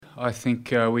I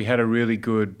think we had a really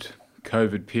good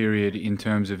COVID period in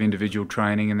terms of individual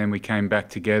training, and then we came back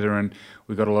together and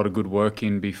we got a lot of good work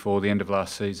in before the end of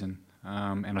last season.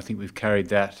 And I think we've carried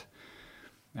that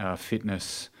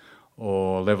fitness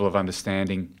or level of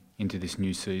understanding into this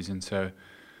new season. So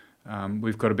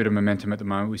we've got a bit of momentum at the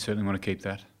moment. We certainly want to keep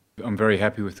that. I'm very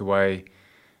happy with the way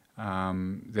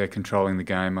they're controlling the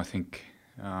game. I think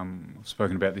I've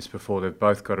spoken about this before. They've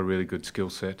both got a really good skill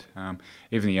set.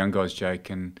 Even the young guys, Jake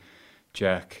and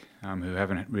Jack, who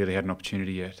haven't really had an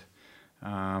opportunity yet.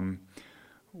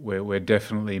 We're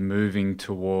definitely moving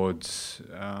towards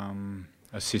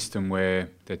a system where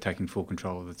they're taking full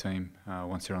control of the team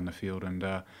once they're on the field, and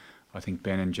I think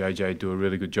Ben and JJ do a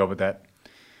really good job at that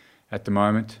at the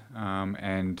moment,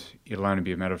 and it'll only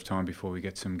be a matter of time before we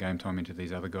get some game time into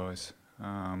these other guys.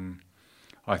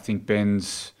 I think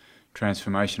Ben's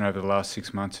transformation over the last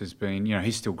 6 months has been,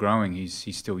 he's still growing,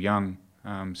 he's still young,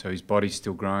 so his body's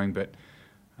still growing, but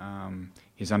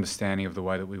his understanding of the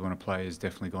way that we want to play has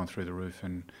definitely gone through the roof,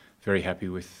 and very happy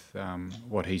with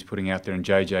what he's putting out there. And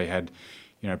JJ had,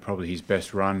 probably his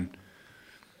best run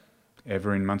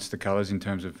ever in Munster colours in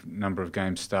terms of number of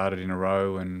games started in a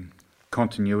row and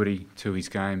continuity to his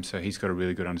game, so he's got a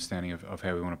really good understanding of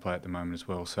how we want to play at the moment as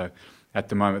well. So at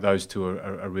the moment those two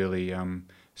are really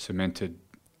cemented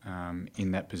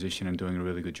in that position and doing a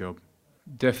really good job.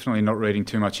 Definitely not reading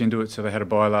too much into it. So they had a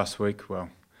bye last week. Well,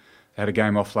 they had a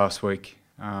game off last week,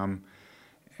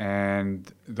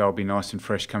 and they'll be nice and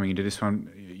fresh coming into this one.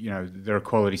 They're a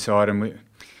quality side, and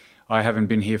I haven't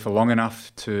been here for long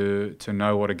enough to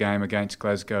know what a game against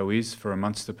Glasgow is for a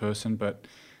Munster person, but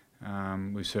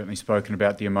we've certainly spoken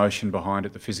about the emotion behind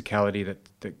it, the physicality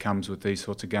that comes with these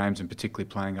sorts of games, and particularly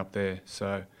playing up there.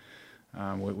 So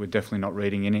we're definitely not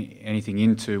reading anything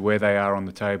into where they are on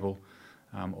the table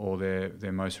or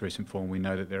their most recent form. We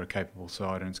know that they're a capable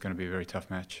side, and it's going to be a very tough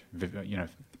match,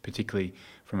 particularly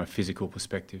from a physical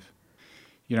perspective.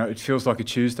 It feels like a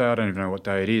Tuesday. I don't even know what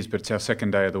day it is, but it's our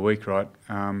second day of the week, right?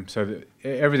 So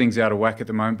everything's out of whack at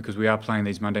the moment because we are playing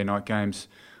these Monday night games,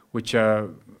 which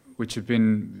have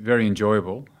been very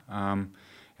enjoyable. And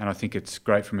I think it's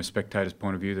great from a spectator's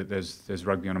point of view that there's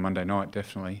rugby on a Monday night,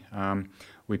 definitely.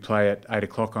 We play at 8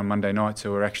 o'clock on Monday night,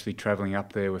 so we're actually travelling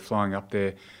up there. We're flying up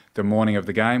there the morning of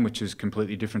the game, which is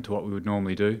completely different to what we would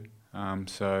normally do.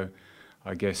 So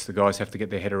I guess the guys have to get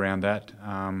their head around that.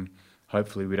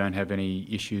 Hopefully we don't have any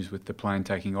issues with the plane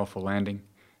taking off or landing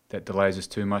that delays us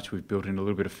too much. We've built in a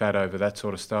little bit of fat over that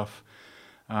sort of stuff.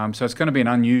 So it's going to be an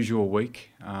unusual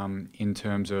week in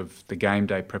terms of the game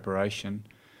day preparation.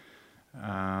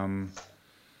 And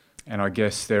I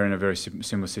guess they're in a very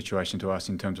similar situation to us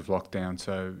in terms of lockdown.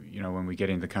 So, when we get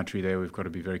into the country there, we've got to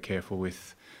be very careful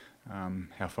with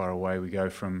how far away we go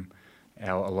from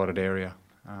our allotted area.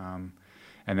 And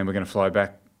then we're going to fly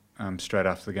back straight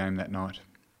after the game that night.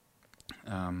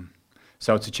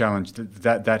 So it's a challenge.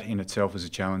 That in itself is a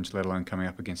challenge, let alone coming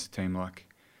up against a team like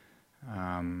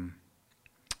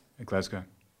Glasgow.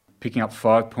 Picking up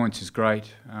 5 points is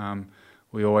great.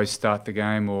 We always start the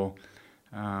game, or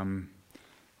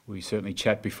we certainly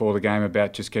chat before the game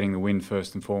about just getting the win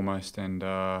first and foremost. And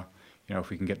if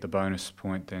we can get the bonus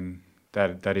point, then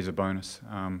that is a bonus.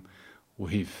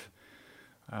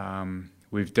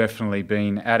 We've definitely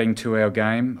been adding to our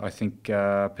game. I think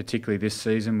particularly this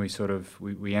season,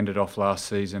 we ended off last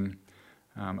season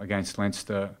against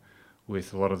Leinster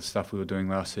with a lot of the stuff we were doing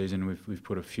last season. We've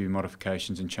put a few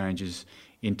modifications and changes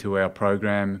into our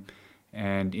program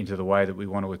and into the way that we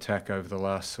want to attack over the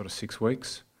last sort of 6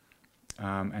 weeks,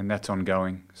 and that's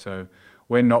ongoing. So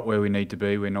we're not where we need to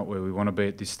be. We're not where we want to be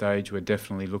at this stage. We're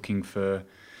definitely looking for,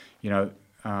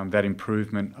 that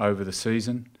improvement over the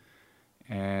season.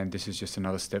 And this is just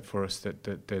another step for us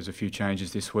that there's a few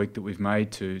changes this week that we've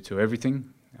made to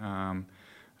everything.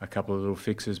 A couple of little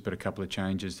fixes, but a couple of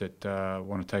changes that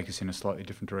want to take us in a slightly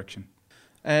different direction.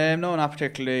 No, not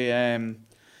particularly.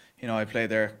 I played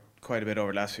there quite a bit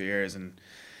over the last few years and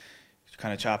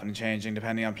kind of chopping and changing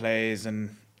depending on plays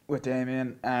and with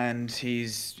Damien. And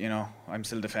he's, I'm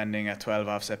still defending at 12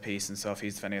 off set piece and stuff.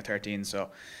 He's defending at 13. So,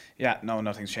 yeah, no,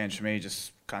 nothing's changed for me.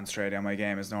 Just concentrating on my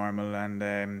game as normal and,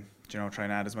 try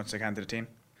and add as much as I can to the team.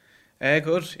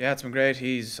 Good. Yeah, it's been great.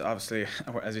 He's obviously,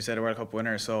 as you said, a World Cup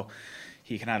winner, so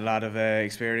he can add a lot of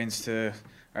experience to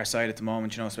our side at the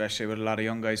moment, especially with a lot of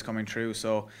young guys coming through.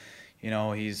 So,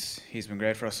 he's been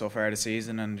great for us so far this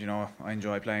season, and, I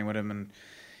enjoy playing with him, and,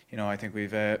 I think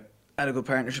we've had a good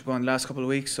partnership going the last couple of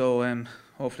weeks, so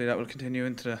hopefully that will continue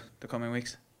into the coming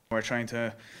weeks. We're trying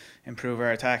to improve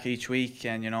our attack each week,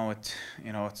 and,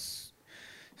 it's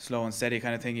slow and steady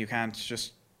kind of thing. You can't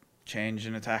just change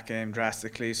an attack game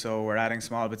drastically, so we're adding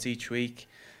small bits each week,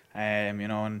 You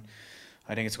know, and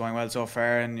I think it's going well so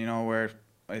far, and you know,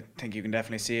 I think you can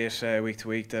definitely see it week to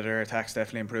week that our attack's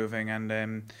definitely improving,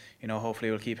 and you know,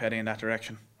 hopefully we'll keep heading in that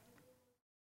direction.